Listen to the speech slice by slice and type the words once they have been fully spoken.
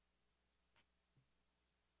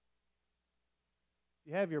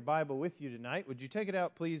If you have your Bible with you tonight, would you take it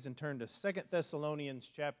out, please, and turn to Second Thessalonians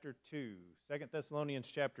chapter 2. 2 Thessalonians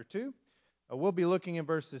chapter 2. We'll be looking in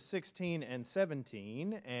verses 16 and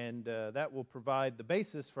 17, and that will provide the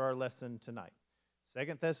basis for our lesson tonight.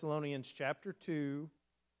 2 Thessalonians chapter 2,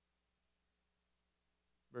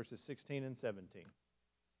 verses 16 and 17.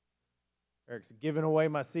 Eric's giving away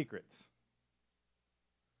my secrets.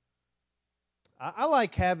 I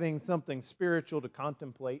like having something spiritual to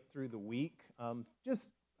contemplate through the week, just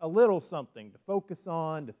a little something to focus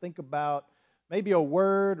on, to think about, maybe a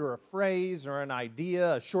word or a phrase or an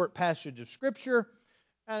idea, a short passage of Scripture,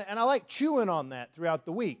 and I like chewing on that throughout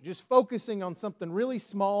the week, just focusing on something really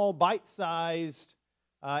small, bite-sized,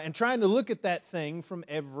 and trying to look at that thing from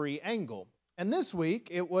every angle. And this week,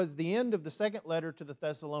 it was the end of the second letter to the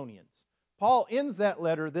Thessalonians. Paul ends that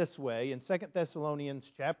letter this way in 2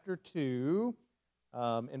 Thessalonians chapter 2,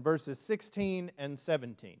 in verses 16 and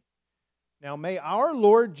 17. Now may our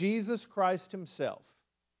Lord Jesus Christ Himself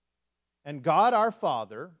and God our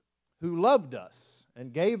Father, who loved us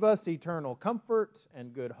and gave us eternal comfort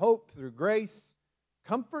and good hope through grace,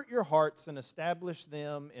 comfort your hearts and establish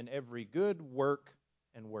them in every good work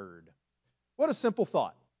and word. What a simple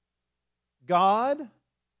thought. God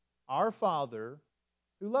our Father,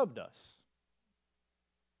 who loved us.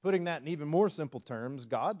 Putting that in even more simple terms,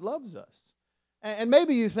 God loves us. And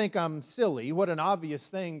maybe you think I'm silly. What an obvious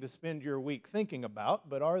thing to spend your week thinking about.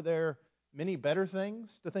 But are there many better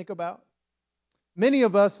things to think about? Many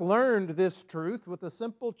of us learned this truth with a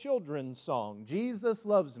simple children's song. Jesus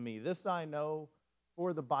loves me, this I know,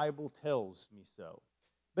 for the Bible tells me so.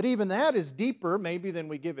 But even that is deeper maybe than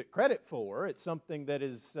we give it credit for. It's something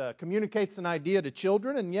that communicates an idea to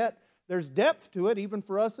children, and yet there's depth to it even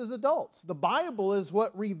for us as adults. The Bible is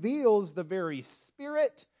what reveals the very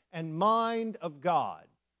spirit and mind of God.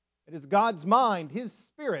 It is God's mind, His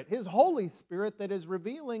Spirit, His Holy Spirit that is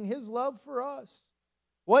revealing His love for us.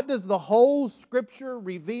 What does the whole Scripture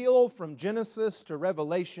reveal from Genesis to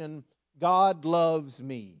Revelation? God loves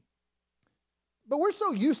me. But we're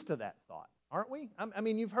so used to that thought, aren't we? I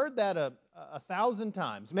mean, you've heard that a thousand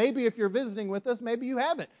times. Maybe if you're visiting with us, maybe you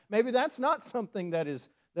haven't. Maybe that's not something that is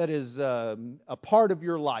a part of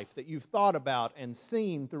your life that you've thought about and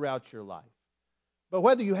seen throughout your life. But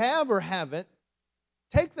whether you have or haven't,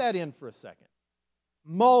 take that in for a second.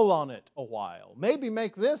 Mull on it a while. Maybe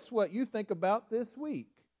make this what you think about this week.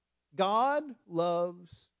 God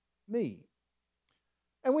loves me.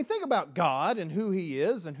 And we think about God and who He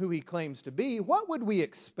is and who He claims to be. What would we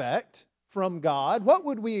expect from God? What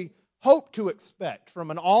would we hope to expect from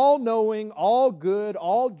an all-knowing, all-good,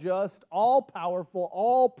 all-just, all-powerful,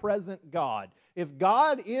 all-present God? If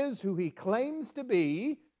God is who He claims to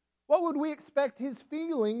be, what would we expect His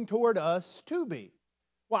feeling toward us to be?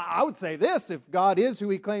 Well, I would say this, if God is who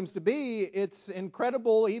He claims to be, it's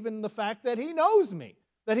incredible even the fact that He knows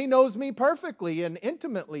me perfectly and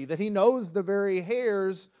intimately, that He knows the very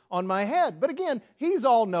hairs on my head. But again, He's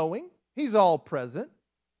all-knowing, He's all-present.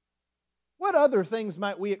 What other things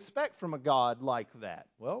might we expect from a God like that?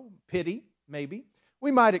 Well, pity, maybe.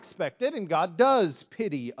 We might expect it, and God does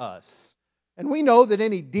pity us. And we know that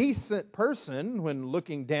any decent person, when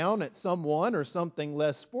looking down at someone or something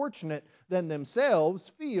less fortunate than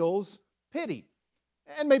themselves, feels pity.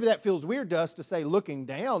 And maybe that feels weird to us to say looking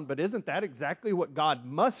down, but isn't that exactly what God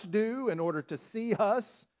must do in order to see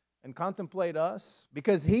us and contemplate us?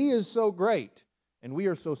 Because He is so great, and we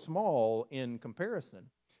are so small in comparison.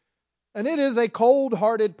 And it is a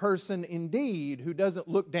cold-hearted person indeed who doesn't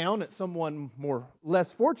look down at someone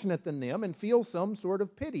less fortunate than them and feel some sort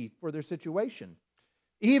of pity for their situation.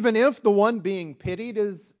 Even if the one being pitied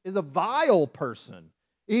is a vile person,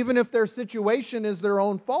 even if their situation is their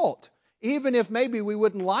own fault, even if maybe we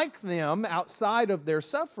wouldn't like them outside of their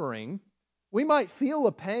suffering, we might feel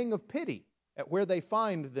a pang of pity at where they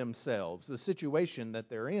find themselves, the situation that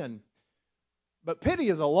they're in. But pity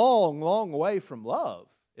is a long, long way from love,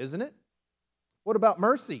 isn't it? What about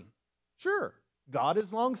mercy? Sure, God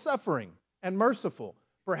is long-suffering and merciful.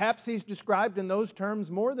 Perhaps He's described in those terms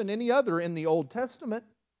more than any other in the Old Testament.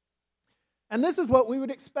 And this is what we would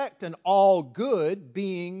expect an all-good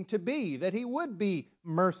being to be, that He would be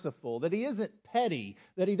merciful, that He isn't petty,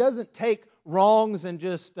 that He doesn't take wrongs and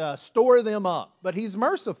just store them up, but He's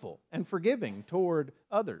merciful and forgiving toward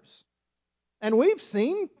others. And we've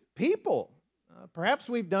seen people, perhaps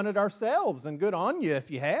we've done it ourselves, and good on you if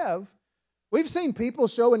you have. We've seen people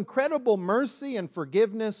show incredible mercy and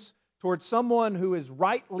forgiveness toward someone who is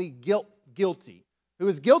rightly guilty, who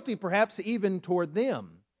is guilty perhaps even toward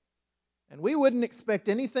them. And we wouldn't expect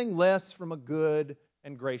anything less from a good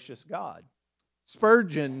and gracious God.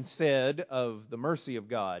 Spurgeon said of the mercy of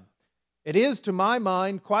God, It is, to my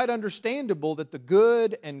mind, quite understandable that the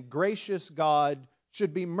good and gracious God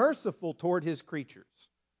should be merciful toward His creatures.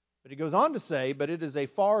 But he goes on to say, but it is a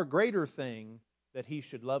far greater thing that He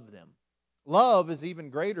should love them. Love is even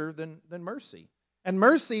greater than mercy. And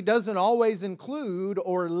mercy doesn't always include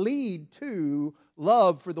or lead to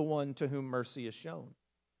love for the one to whom mercy is shown.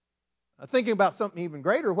 Thinking about something even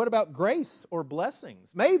greater, what about grace or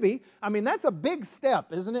blessings? Maybe. I mean, that's a big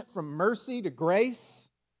step, isn't it? From mercy to grace.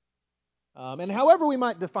 And however we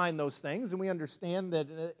might define those things, and we understand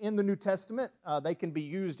that in the New Testament they can be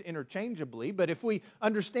used interchangeably, but if we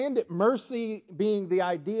understand it, mercy being the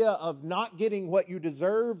idea of not getting what you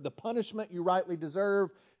deserve, the punishment you rightly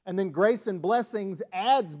deserve, and then grace and blessings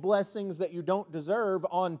adds blessings that you don't deserve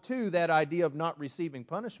onto that idea of not receiving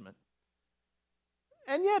punishment.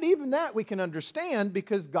 And yet even that we can understand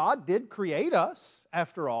because God did create us,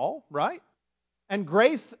 after all, right? And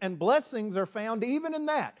grace and blessings are found even in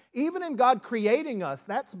that. Even in God creating us,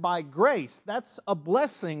 that's by grace. That's a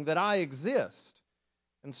blessing that I exist.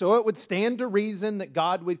 And so it would stand to reason that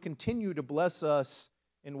God would continue to bless us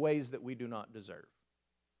in ways that we do not deserve.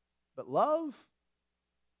 But love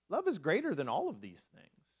is greater than all of these things.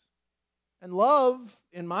 And love,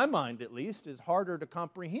 in my mind at least, is harder to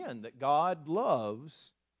comprehend, that God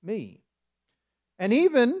loves me. And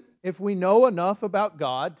even if we know enough about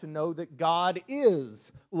God to know that God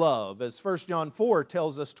is love, as 1 John 4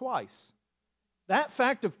 tells us twice, that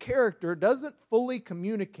fact of character doesn't fully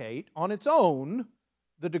communicate on its own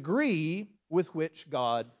the degree with which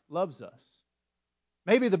God loves us.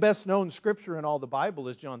 Maybe the best known scripture in all the Bible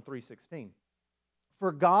is John 3:16.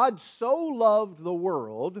 For God so loved the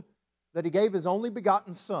world that He gave His only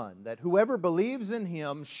begotten Son, that whoever believes in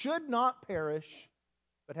Him should not perish,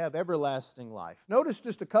 but have everlasting life. Notice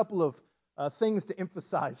just a couple of things to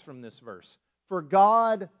emphasize from this verse. For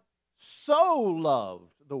God so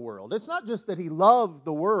loved the world. It's not just that He loved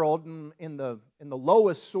the world in the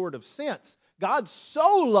lowest sort of sense. God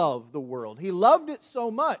so loved the world. He loved it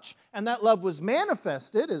so much, and that love was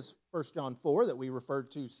manifested, as 1 John 4 that we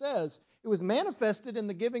referred to says, it was manifested in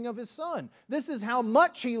the giving of His Son. This is how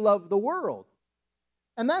much He loved the world.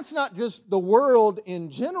 And that's not just the world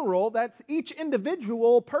in general, that's each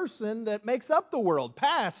individual person that makes up the world,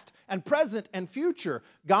 past and present and future.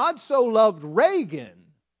 God so loved Reagan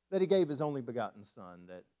that He gave His only begotten Son,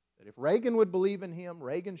 that if Reagan would believe in Him,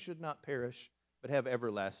 Reagan should not perish, but have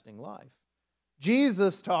everlasting life.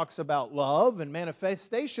 Jesus talks about love and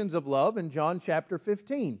manifestations of love in John chapter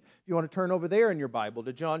 15. If you want to turn over there in your Bible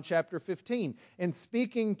to John chapter 15. And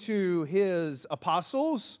speaking to His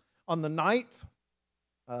apostles on the night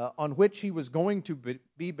on which He was going to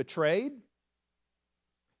be betrayed,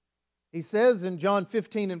 He says in John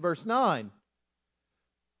 15 and verse 9,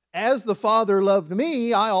 as the Father loved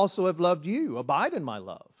me, I also have loved you. Abide in my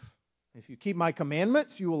love. If you keep my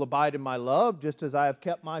commandments, you will abide in my love, just as I have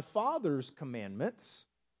kept my Father's commandments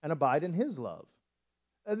and abide in His love.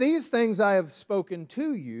 These things I have spoken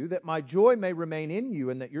to you, that my joy may remain in you,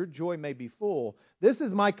 and that your joy may be full. This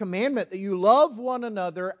is my commandment, that you love one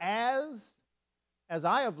another as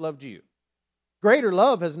I have loved you. Greater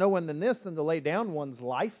love has no one than this, than to lay down one's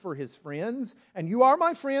life for his friends. And you are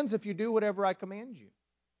my friends if you do whatever I command you.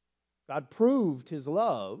 God proved His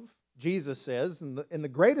love, Jesus says, in the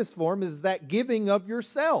greatest form is that giving of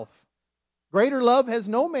yourself. Greater love has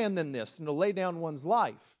no man than this, than to lay down one's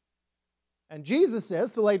life. And Jesus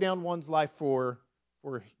says to lay down one's life for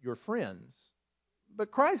your friends.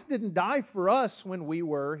 But Christ didn't die for us when we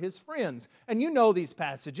were His friends. And you know these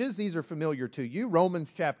passages. These are familiar to you.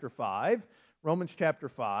 Romans chapter 5. Romans chapter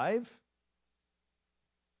 5,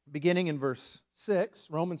 beginning in verse 6.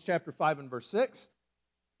 Romans chapter 5 and verse 6.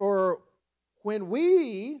 For when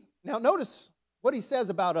we... Now notice what he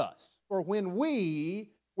says about us. For when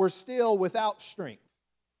we were still without strength,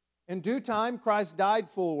 in due time Christ died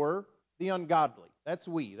for the ungodly. That's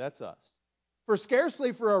we, that's us. For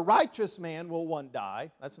scarcely for a righteous man will one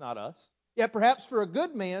die. That's not us. Yet perhaps for a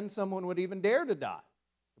good man someone would even dare to die.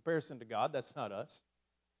 In comparison to God, that's not us.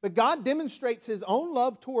 But God demonstrates His own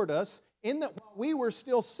love toward us in that while we were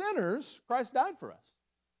still sinners, Christ died for us.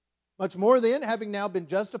 Much more then, having now been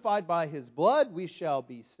justified by His blood, we shall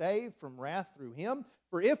be saved from wrath through Him.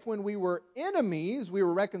 For if when we were enemies, we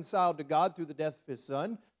were reconciled to God through the death of His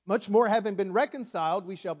Son, much more having been reconciled,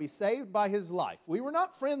 we shall be saved by His life. We were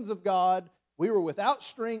not friends of God. We were without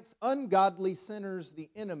strength, ungodly sinners, the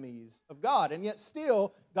enemies of God. And yet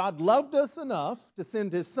still, God loved us enough to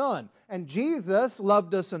send His Son. And Jesus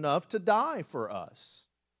loved us enough to die for us.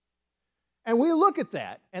 And we look at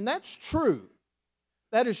that, and that's true.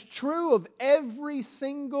 That is true of every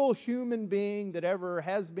single human being that ever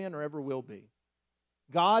has been or ever will be.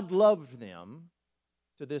 God loved them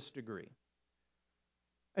to this degree.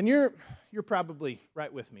 And you're probably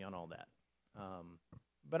right with me on all that.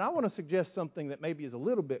 But I want to suggest something that maybe is a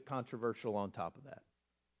little bit controversial on top of that.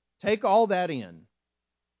 Take all that in.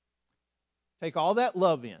 Take all that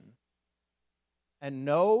love in. And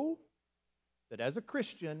know that as a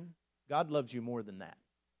Christian, God loves you more than that.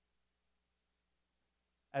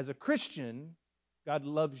 As a Christian, God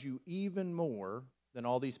loves you even more than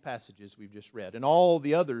all these passages we've just read and all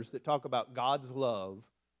the others that talk about God's love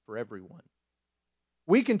for everyone.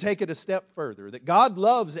 We can take it a step further, that God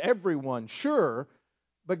loves everyone, sure,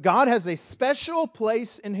 but God has a special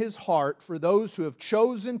place in His heart for those who have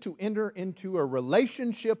chosen to enter into a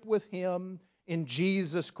relationship with Him in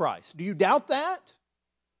Jesus Christ. Do you doubt that?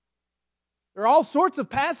 There are all sorts of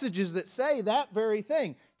passages that say that very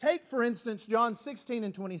thing. Take, for instance, John 16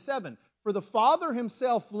 and 27. For the Father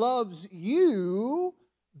Himself loves you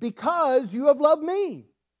because you have loved me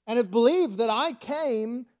and have believed that I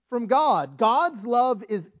came from God. God's love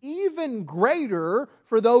is even greater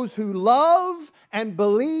for those who love and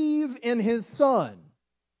believe in His Son.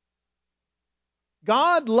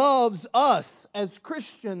 God loves us as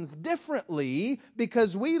Christians differently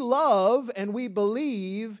because we love and we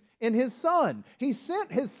believe in His Son. He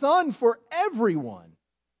sent His Son for everyone.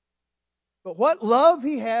 But what love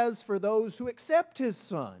He has for those who accept His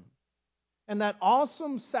Son. And that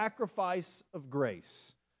awesome sacrifice of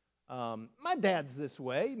grace. My dad's this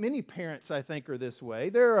way. Many parents, I think, are this way.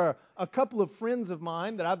 There are a couple of friends of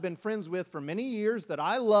mine that I've been friends with for many years that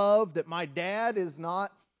I love, that my dad is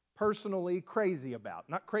not personally crazy about.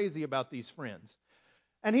 Not crazy about these friends.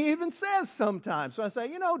 And he even says sometimes, so I say,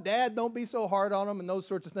 Dad, don't be so hard on them and those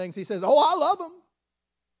sorts of things. He says, I love them.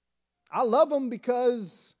 I love them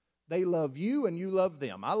because they love you and you love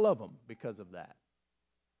them. I love them because of that.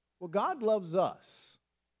 Well, God loves us.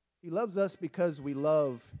 He loves us because we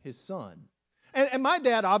love His Son. And my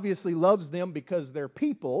dad obviously loves them because they're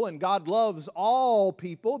people, and God loves all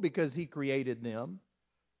people because He created them,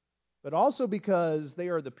 but also because they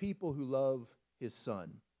are the people who love His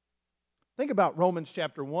Son. Think about Romans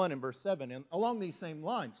chapter 1 and verse 7, and along these same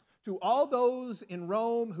lines. To all those in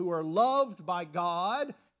Rome who are loved by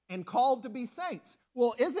God and called to be saints.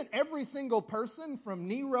 Well, isn't every single person from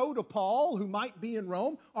Nero to Paul who might be in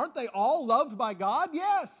Rome, aren't they all loved by God?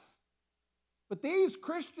 Yes. But these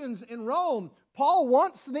Christians in Rome, Paul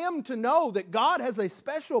wants them to know that God has a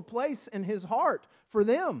special place in His heart for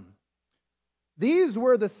them. These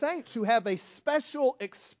were the saints who have a special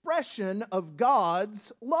expression of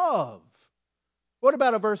God's love. What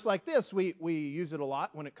about a verse like this? We use it a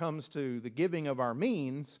lot when it comes to the giving of our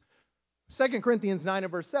means. 2 Corinthians 9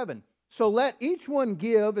 and verse 7. So let each one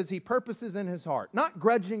give as he purposes in his heart, not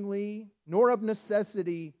grudgingly, nor of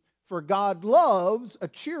necessity, for God loves a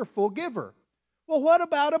cheerful giver. Well, what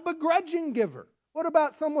about a begrudging giver? What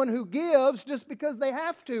about someone who gives just because they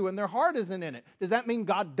have to and their heart isn't in it? Does that mean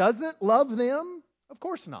God doesn't love them? Of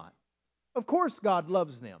course not. Of course God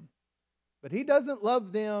loves them. But He doesn't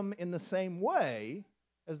love them in the same way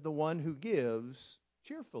as the one who gives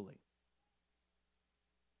cheerfully.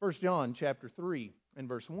 1 John chapter 3 and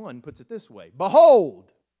verse 1 puts it this way.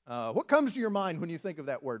 Behold, what comes to your mind when you think of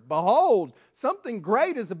that word? Behold, something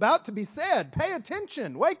great is about to be said. Pay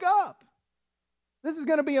attention. Wake up. This is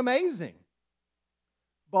going to be amazing.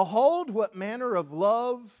 Behold what manner of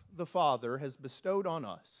love the Father has bestowed on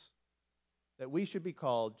us, that we should be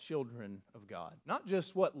called children of God. Not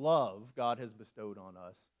just what love God has bestowed on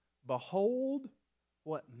us. Behold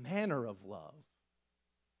what manner of love.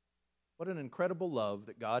 What an incredible love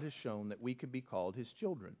that God has shown that we could be called His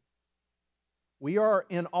children. We are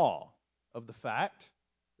in awe of the fact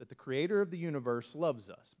that the Creator of the universe loves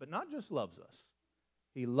us, but not just loves us.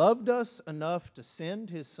 He loved us enough to send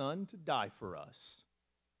His Son to die for us.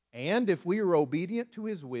 And if we are obedient to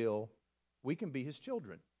His will, we can be His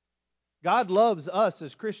children. God loves us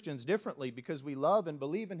as Christians differently because we love and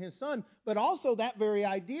believe in His Son, but also that very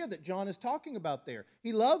idea that John is talking about there.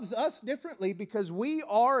 He loves us differently because we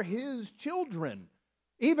are His children.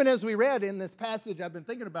 Even as we read in this passage I've been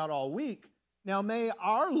thinking about all week, now may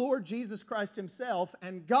our Lord Jesus Christ Himself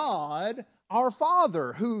and God, our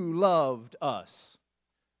Father, who loved us.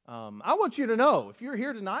 I want you to know, if you're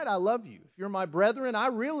here tonight, I love you. If you're my brethren, I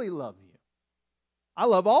really love you. I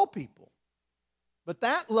love all people. But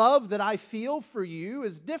that love that I feel for you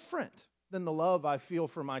is different than the love I feel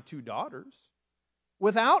for my two daughters.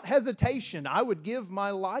 Without hesitation, I would give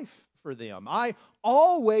my life for them. I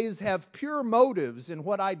always have pure motives in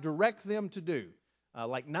what I direct them to do.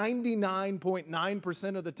 Like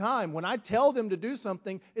 99.9% of the time, when I tell them to do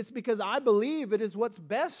something, it's because I believe it is what's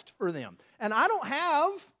best for them. And I don't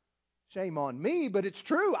have Shame on me, but it's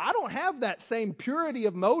true. I don't have that same purity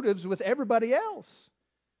of motives with everybody else.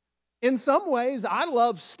 In some ways, I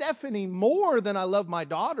love Stephanie more than I love my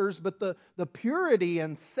daughters, but the purity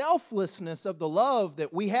and selflessness of the love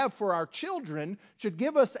that we have for our children should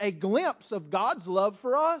give us a glimpse of God's love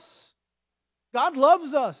for us. God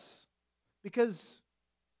loves us because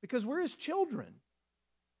we're His children.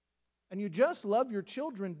 And you just love your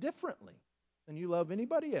children differently than you love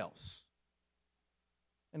anybody else.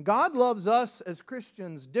 And God loves us as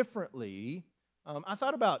Christians differently. I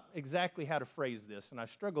thought about exactly how to phrase this, and I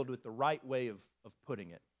struggled with the right way of putting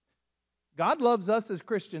it. God loves us as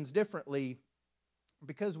Christians differently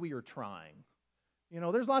because we are trying. You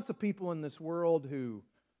know, there's lots of people in this world who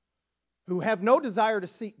have no desire to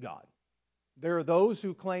seek God. There are those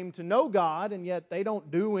who claim to know God, and yet they don't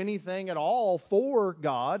do anything at all for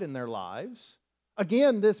God in their lives.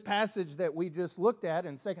 Again, this passage that we just looked at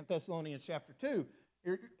in 2 Thessalonians chapter 2,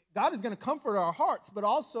 God is going to comfort our hearts, but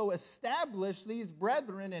also establish these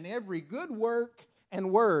brethren in every good work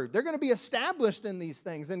and word. They're going to be established in these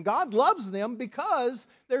things, and God loves them because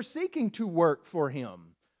they're seeking to work for Him.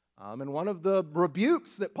 And one of the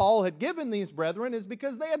rebukes that Paul had given these brethren is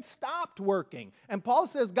because they had stopped working. And Paul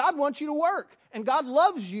says, God wants you to work, and God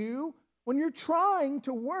loves you when you're trying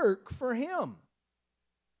to work for Him.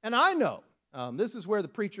 And I know, this is where the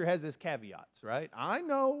preacher has his caveats, right? I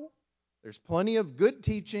know there's plenty of good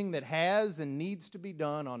teaching that has and needs to be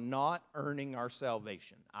done on not earning our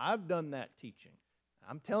salvation. I've done that teaching.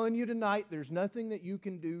 I'm telling you tonight, there's nothing that you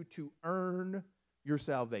can do to earn your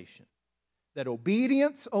salvation. That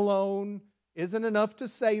obedience alone isn't enough to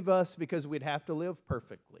save us because we'd have to live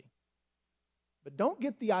perfectly. But don't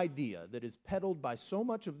get the idea that is peddled by so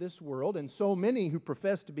much of this world and so many who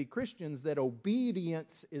profess to be Christians that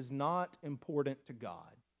obedience is not important to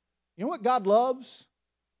God. You know what God loves?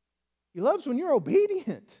 He loves when you're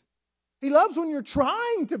obedient. He loves when you're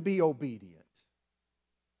trying to be obedient.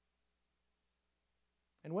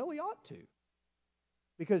 And well, He ought to.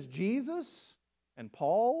 Because Jesus and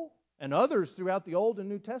Paul and others throughout the Old and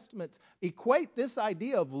New Testaments equate this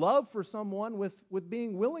idea of love for someone with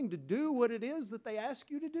being willing to do what it is that they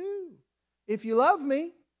ask you to do. If you love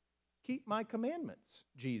me, keep my commandments,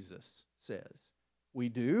 Jesus says. We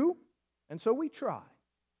do, and so we try.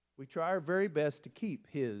 We try our very best to keep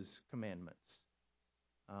His commandments.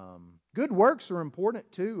 Good works are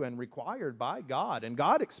important too and required by God. And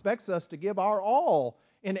God expects us to give our all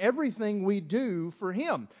in everything we do for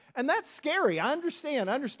Him. And that's scary. I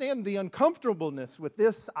understand the uncomfortableness with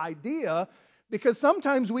this idea because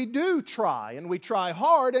sometimes we do try and we try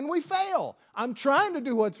hard and we fail. I'm trying to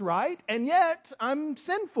do what's right and yet I'm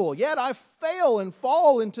sinful. Yet I fail and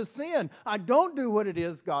fall into sin. I don't do what it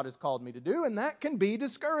is God has called me to do, and that can be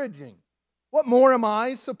discouraging. What more am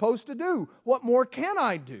I supposed to do? What more can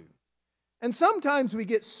I do? And sometimes we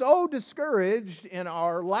get so discouraged in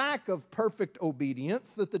our lack of perfect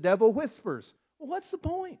obedience that the devil whispers, well, what's the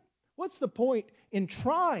point? What's the point in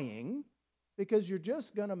trying? Because you're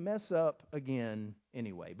just going to mess up again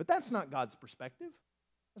anyway. But that's not God's perspective.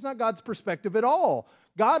 That's not God's perspective at all.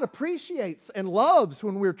 God appreciates and loves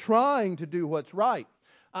when we're trying to do what's right.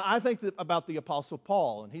 I think about the Apostle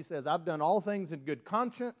Paul, and he says, I've done all things in good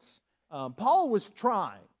conscience. Paul was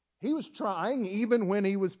trying. He was trying even when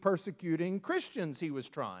he was persecuting Christians. He was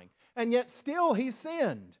trying. And yet still he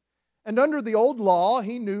sinned. And under the old law,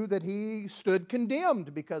 he knew that he stood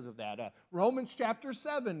condemned because of that. Romans chapter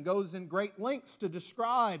 7 goes in great lengths to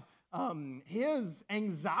describe his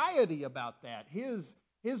anxiety about that, his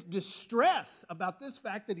distress about this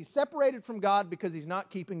fact that he's separated from God because he's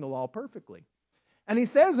not keeping the law perfectly. And he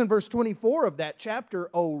says in verse 24 of that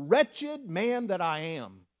chapter, O wretched man that I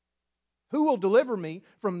am, who will deliver me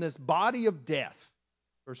from this body of death?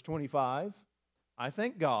 Verse 25, I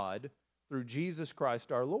thank God through Jesus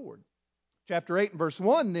Christ our Lord. Chapter 8 and verse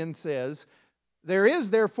 1 then says, there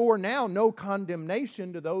is therefore now no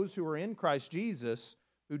condemnation to those who are in Christ Jesus,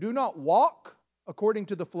 who do not walk according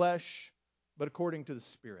to the flesh, but according to the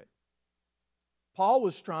Spirit. Paul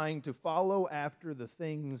was trying to follow after the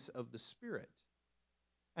things of the Spirit.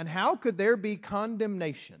 And how could there be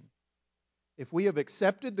condemnation if we have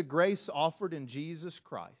accepted the grace offered in Jesus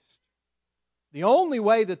Christ? The only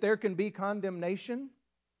way that there can be condemnation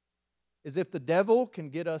is if the devil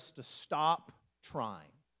can get us to stop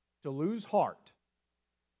trying, to lose heart,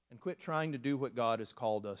 and quit trying to do what God has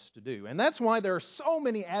called us to do. And that's why there are so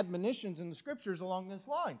many admonitions in the Scriptures along these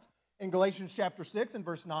lines. In Galatians chapter 6 and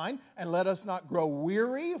verse 9, and let us not grow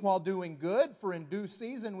weary while doing good, for in due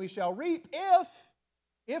season we shall reap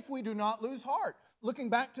if we do not lose heart. Looking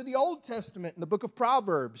back to the Old Testament in the book of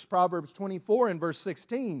Proverbs, Proverbs 24 and verse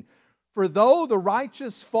 16, For though the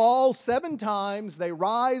righteous fall 7 times, they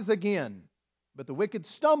rise again. But the wicked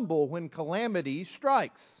stumble when calamity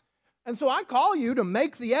strikes. And so I call you to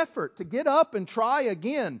make the effort to get up and try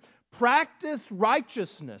again. Practice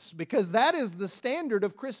righteousness, because that is the standard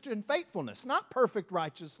of Christian faithfulness. Not perfect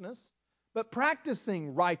righteousness, but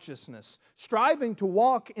practicing righteousness, striving to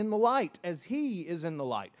walk in the light as He is in the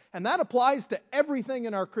light. And that applies to everything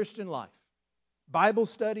in our Christian life. Bible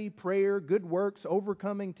study, prayer, good works,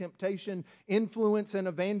 overcoming temptation, influence and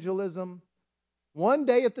evangelism. One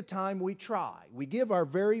day at a time we try. We give our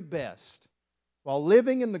very best while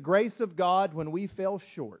living in the grace of God when we fell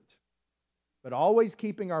short, but always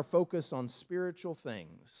keeping our focus on spiritual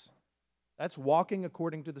things. That's walking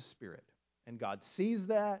according to the Spirit. And God sees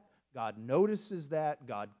that. God notices that.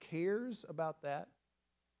 God cares about that.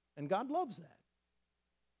 And God loves that.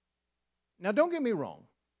 Now, don't get me wrong.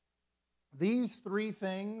 These 3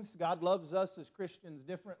 things, God loves us as Christians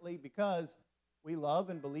differently because we love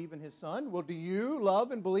and believe in His Son. Well, do you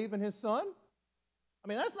love and believe in His Son? I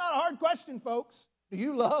mean, that's not a hard question, folks. Do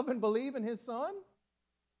you love and believe in His Son?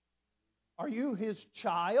 Are you His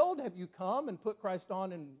child? Have you come and put Christ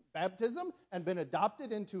on in baptism and been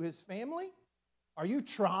adopted into His family? Are you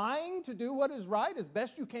trying to do what is right as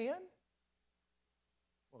best you can?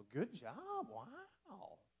 Well, good job. Wow.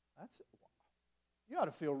 You ought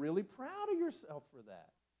to feel really proud of yourself for that.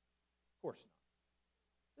 Of course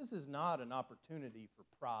not. This is not an opportunity for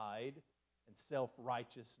pride and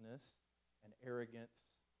self-righteousness and arrogance.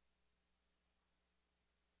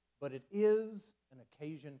 But it is an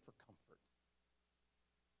occasion for comfort.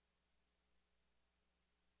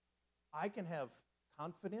 I can have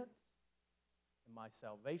confidence in my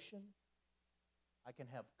salvation. I can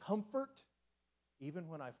have comfort even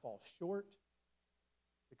when I fall short,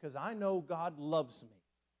 because I know God loves me.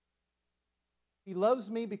 He loves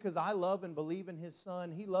me because I love and believe in His Son.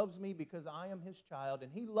 He loves me because I am His child.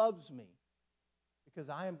 And He loves me because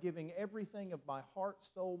I am giving everything of my heart,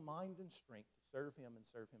 soul, mind, and strength to serve Him and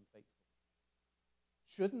serve Him faithfully.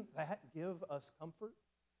 Shouldn't that give us comfort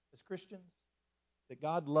as Christians? That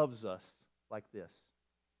God loves us like this.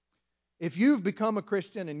 If you've become a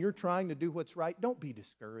Christian and you're trying to do what's right, don't be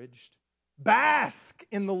discouraged. Bask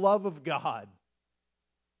in the love of God,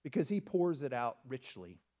 because He pours it out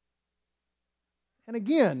richly. And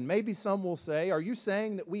again, maybe some will say, are you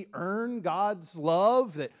saying that we earn God's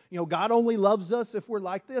love? That, God only loves us if we're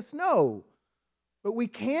like this? No. But we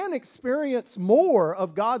can experience more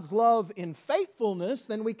of God's love in faithfulness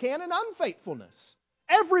than we can in unfaithfulness.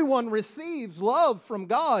 Everyone receives love from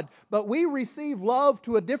God, but we receive love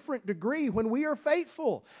to a different degree when we are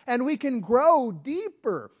faithful. And we can grow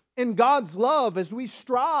deeper in God's love as we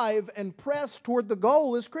strive and press toward the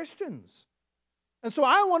goal as Christians. And so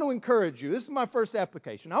I want to encourage you. This is my first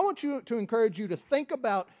application. I want to encourage you to think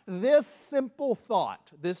about this simple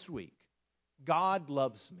thought this week. God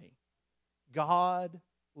loves me. God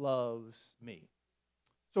loves me.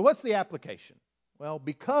 So what's the application? Well,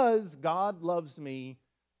 because God loves me,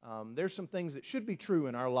 there's some things that should be true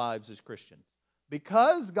in our lives as Christians.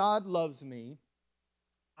 Because God loves me,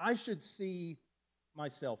 I should see my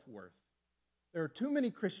self-worth. There are too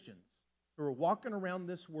many Christians who are walking around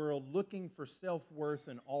this world looking for self-worth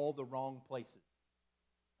in all the wrong places.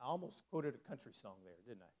 I almost quoted a country song there,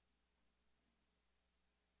 didn't I?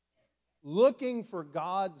 Looking for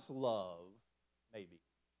God's love, maybe.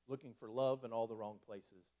 Looking for love in all the wrong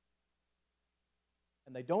places.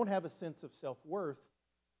 And they don't have a sense of self-worth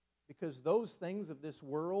because those things of this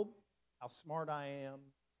world, how smart I am,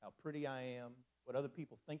 how pretty I am, what other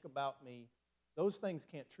people think about me, those things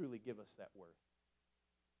can't truly give us that worth.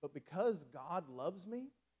 But because God loves me,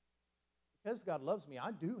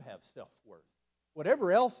 I do have self-worth.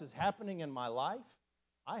 Whatever else is happening in my life,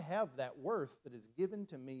 I have that worth that is given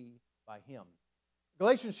to me by Him.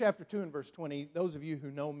 Galatians chapter 2 and verse 20, those of you who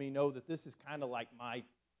know me know that this is kind of like my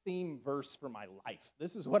theme verse for my life.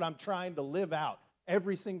 This is what I'm trying to live out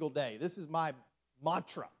every single day. This is my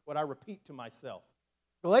mantra, what I repeat to myself.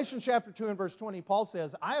 Galatians chapter 2 and verse 20, Paul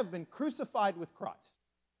says, I have been crucified with Christ.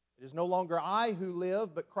 It is no longer I who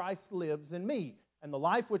live, but Christ lives in me. And the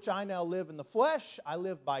life which I now live in the flesh, I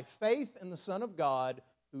live by faith in the Son of God,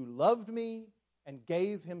 who loved me and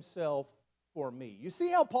gave Himself for me. You see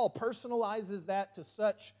how Paul personalizes that to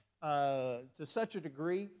such a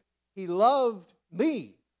degree? He loved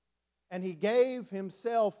me, and He gave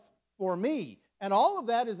Himself for me. And all of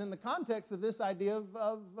that is in the context of this idea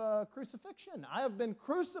of crucifixion. I have been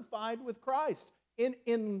crucified with Christ.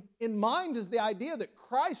 In mind is the idea that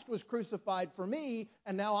Christ was crucified for me,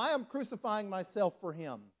 and now I am crucifying myself for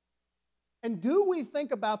Him. And do we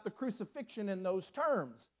think about the crucifixion in those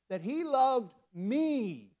terms? That He loved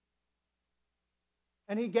me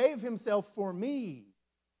And He gave Himself for me.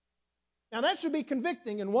 Now that should be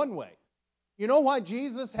convicting in one way. You know why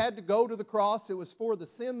Jesus had to go to the cross? It was for the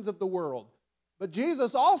sins of the world. But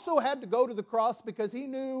Jesus also had to go to the cross because He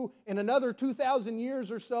knew in another 2,000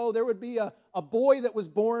 years or so there would be a boy that was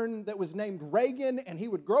born that was named Reagan, and he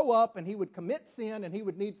would grow up and he would commit sin and he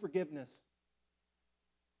would need forgiveness.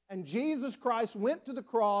 And Jesus Christ went to the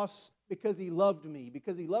cross because He loved me,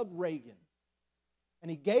 because He loved Reagan.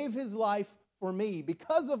 And He gave His life for me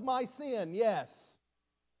because of my sin, yes.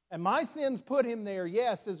 And my sins put Him there,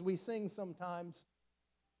 yes, as we sing sometimes.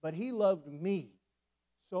 But He loved me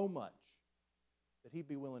so much that He'd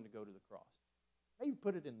be willing to go to the cross. Maybe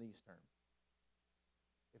put it in these terms.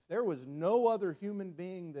 If there was no other human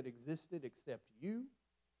being that existed except you,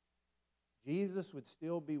 Jesus would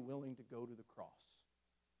still be willing to go to the cross.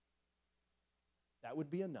 That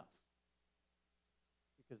would be enough.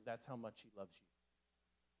 Because that's how much He loves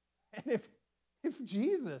you. And if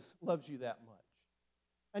Jesus loves you that much,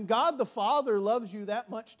 and God the Father loves you that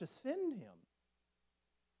much to send Him,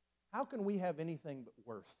 how can we have anything but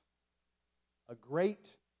worth? A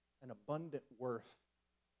great and abundant worth.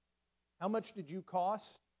 How much did you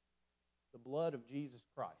cost? The blood of Jesus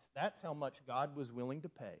Christ. That's how much God was willing to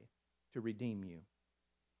pay to redeem you.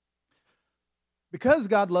 Because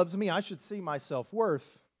God loves me, I should see my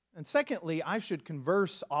self-worth. And secondly, I should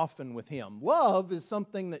converse often with Him. Love is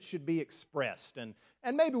something that should be expressed. And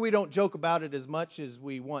maybe we don't joke about it as much as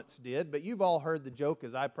we once did, but you've all heard the joke,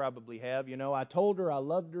 as I probably have. You know, I told her I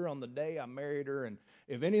loved her on the day I married her, and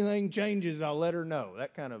if anything changes, I'll let her know.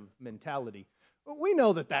 That kind of mentality. But we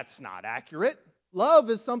know that that's not accurate. Love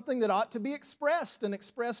is something that ought to be expressed and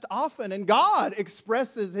expressed often. And God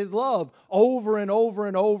expresses His love over and over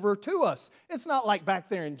and over to us. It's not like back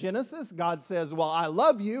there in Genesis, God says, well, I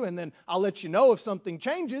love you, and then I'll let you know if something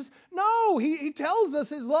changes. No, He tells us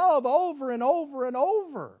His love over and over and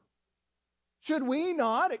over. Should we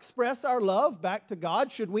not express our love back to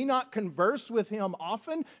God? Should we not converse with Him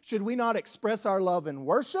often? Should we not express our love in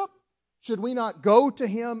worship? Should we not go to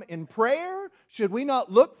Him in prayer? Should we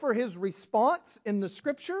not look for His response in the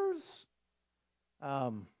Scriptures?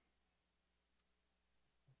 I'll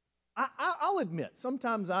admit,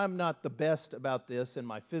 sometimes I'm not the best about this in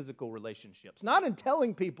my physical relationships. Not in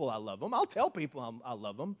telling people I love them. I'll tell people I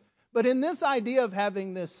love them. But in this idea of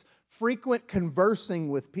having this frequent conversing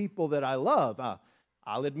with people that I love,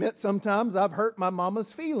 I'll admit sometimes I've hurt my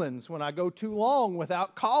mama's feelings when I go too long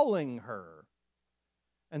without calling her.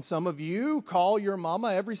 And some of you call your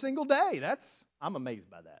mama every single day. I'm amazed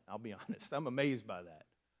by that. I'll be honest. I'm amazed by that.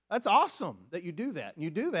 That's awesome that you do that. And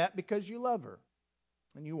you do that because you love her.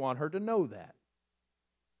 And you want her to know that.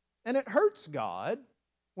 And it hurts God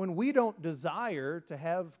when we don't desire to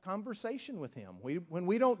have conversation with Him. When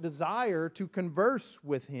we don't desire to converse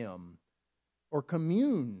with Him or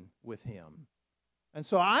commune with Him. And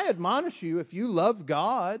so I admonish you, if you love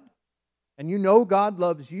God, and you know God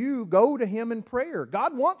loves you, go to Him in prayer.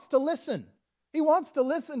 God wants to listen. He wants to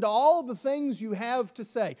listen to all the things you have to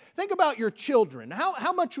say. Think about your children.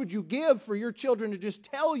 How much would you give for your children to just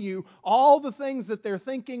tell you all the things that they're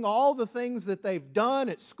thinking, all the things that they've done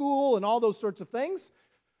at school, and all those sorts of things?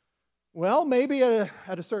 Well, maybe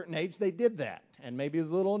at a certain age they did that, and maybe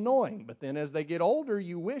it's a little annoying. But then as they get older,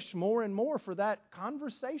 you wish more and more for that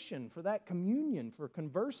conversation, for that communion, for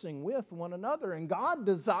conversing with one another. And God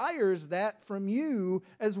desires that from you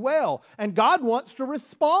as well. And God wants to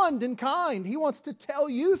respond in kind. He wants to tell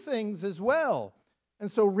you things as well.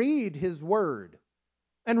 And so read His Word.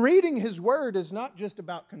 And reading His Word is not just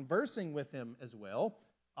about conversing with Him as well,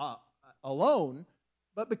 alone.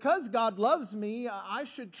 But because God loves me, I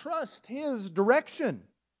should trust His direction.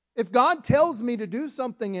 If God tells me to do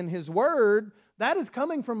something in His Word, that is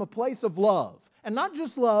coming from a place of love. And not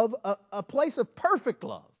just love, a place of perfect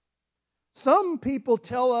love. Some people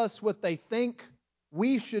tell us what they think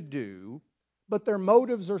we should do, but their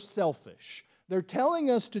motives are selfish. They're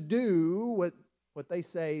telling us to do what they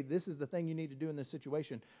say, this is the thing you need to do in this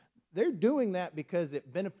situation. They're doing that because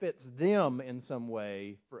it benefits them in some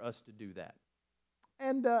way for us to do that.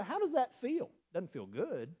 And how does that feel? Doesn't feel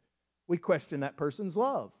good. We question that person's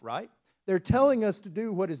love, right? They're telling us to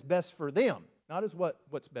do what is best for them, not as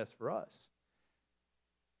what's best for us.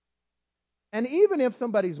 And even if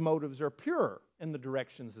somebody's motives are pure in the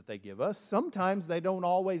directions that they give us, sometimes they don't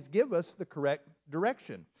always give us the correct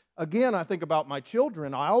direction. Again, I think about my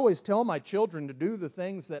children. I always tell my children to do the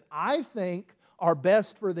things that I think are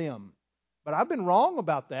best for them. But I've been wrong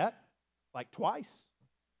about that, like twice,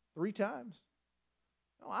 3 times.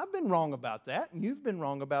 No, I've been wrong about that, and you've been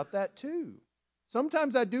wrong about that too.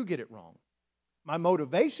 Sometimes I do get it wrong. My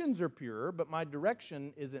motivations are pure, but my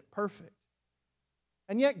direction isn't perfect.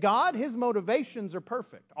 And yet God, His motivations are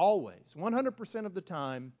perfect, always. 100% of the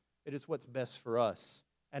time, it is what's best for us.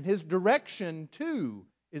 And His direction, too,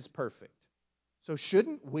 is perfect. So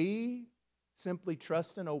shouldn't we simply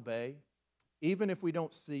trust and obey, even if we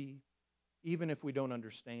don't see, even if we don't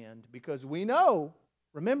understand? Because we know,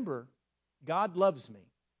 remember, God loves me.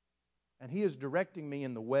 And He is directing me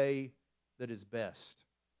in the way that is best.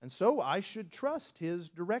 And so I should trust His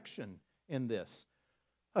direction in this.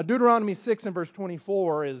 Deuteronomy 6 and verse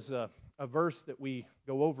 24 is a verse that we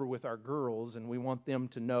go over with our girls, and we want them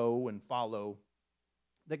to know and follow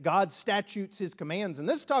that God statutes His commands. And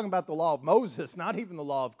this is talking about the law of Moses, not even the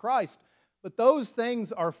law of Christ. But those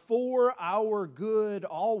things are for our good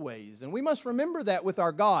always. And we must remember that with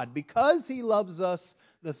our God. Because He loves us,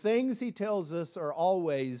 the things He tells us are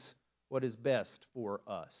always what is best for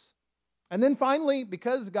us. And then finally,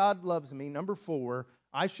 because God loves me, number 4,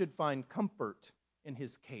 I should find comfort in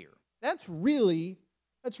His care. That's really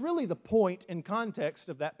the point and context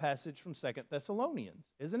of that passage from 2 Thessalonians,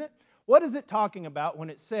 isn't it? What is it talking about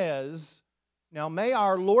when it says, now may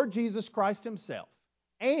our Lord Jesus Christ Himself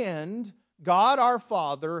and God our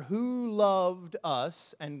Father, who loved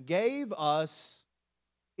us and gave us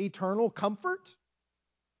eternal comfort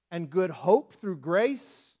and good hope through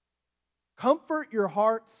grace, comfort your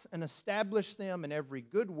hearts and establish them in every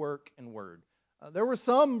good work and word. There were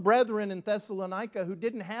some brethren in Thessalonica who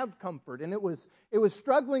didn't have comfort, and it was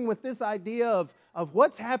struggling with this idea of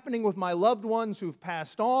what's happening with my loved ones who've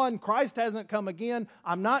passed on. Christ hasn't come again.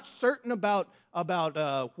 I'm not certain about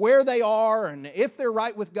where they are and if they're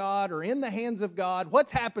right with God or in the hands of God.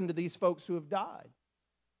 What's happened to these folks who have died?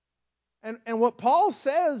 And what Paul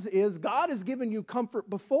says is God has given you comfort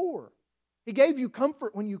before. He gave you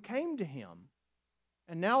comfort when you came to Him.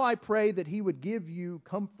 And now I pray that He would give you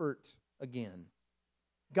comfort again.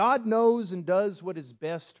 God knows and does what is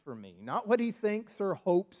best for me. Not what He thinks or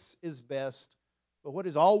hopes is best, but what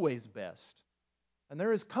is always best. And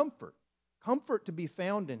there is comfort to be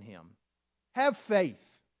found in Him. Have faith,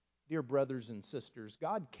 dear brothers and sisters.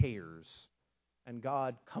 God cares and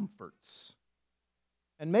God comforts.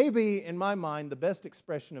 And maybe, in my mind, the best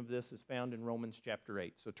expression of this is found in Romans chapter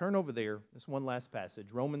 8. So turn over there. This one last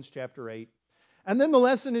passage, Romans chapter 8. And then the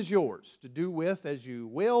lesson is yours to do with as you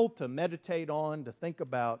will, to meditate on, to think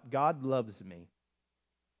about. God loves me.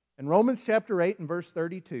 In Romans chapter 8 and verse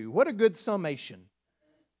 32, what a good summation.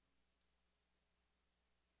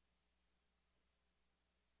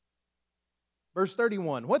 Verse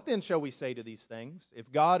 31, what then shall we say to these things?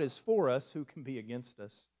 If God is for us, who can be against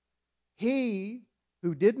us? He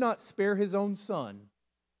who did not spare His own Son,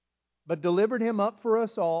 but delivered Him up for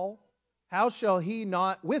us all, how shall He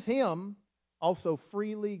not with Him also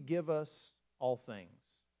freely give us all things?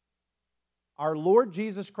 Our Lord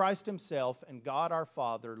Jesus Christ Himself and God our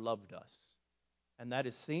Father loved us. And that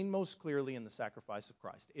is seen most clearly in the sacrifice of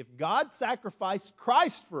Christ. If God sacrificed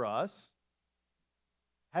Christ for us,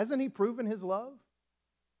 hasn't He proven His love?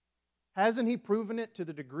 Hasn't He proven it to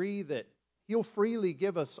the degree that He'll freely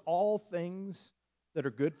give us all things that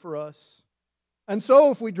are good for us? And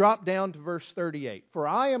so if we drop down to verse 38, for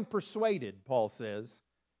I am persuaded, Paul says,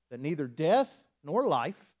 that neither death nor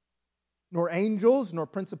life, nor angels, nor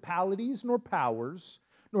principalities, nor powers,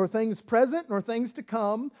 nor things present, nor things to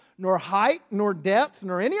come, nor height, nor depth,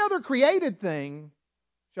 nor any other created thing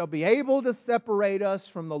shall be able to separate us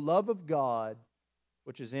from the love of God,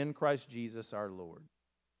 which is in Christ Jesus our Lord.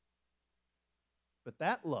 But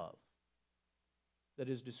that love that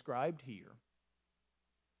is described here,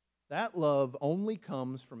 that love only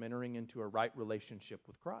comes from entering into a right relationship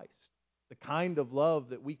with Christ. The kind of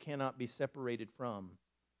love that we cannot be separated from.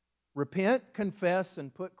 Repent, confess,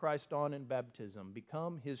 and put Christ on in baptism.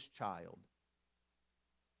 Become His child.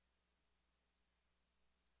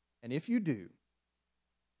 And if you do,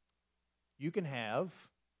 you can have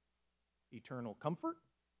eternal comfort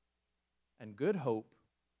and good hope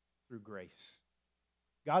through grace.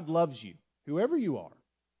 God loves you, whoever you are.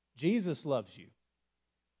 Jesus loves you.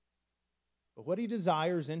 But what He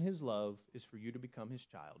desires in His love is for you to become His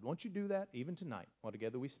child. Won't you do that even tonight while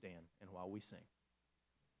together we stand and while we sing?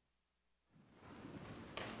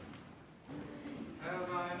 Have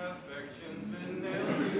I not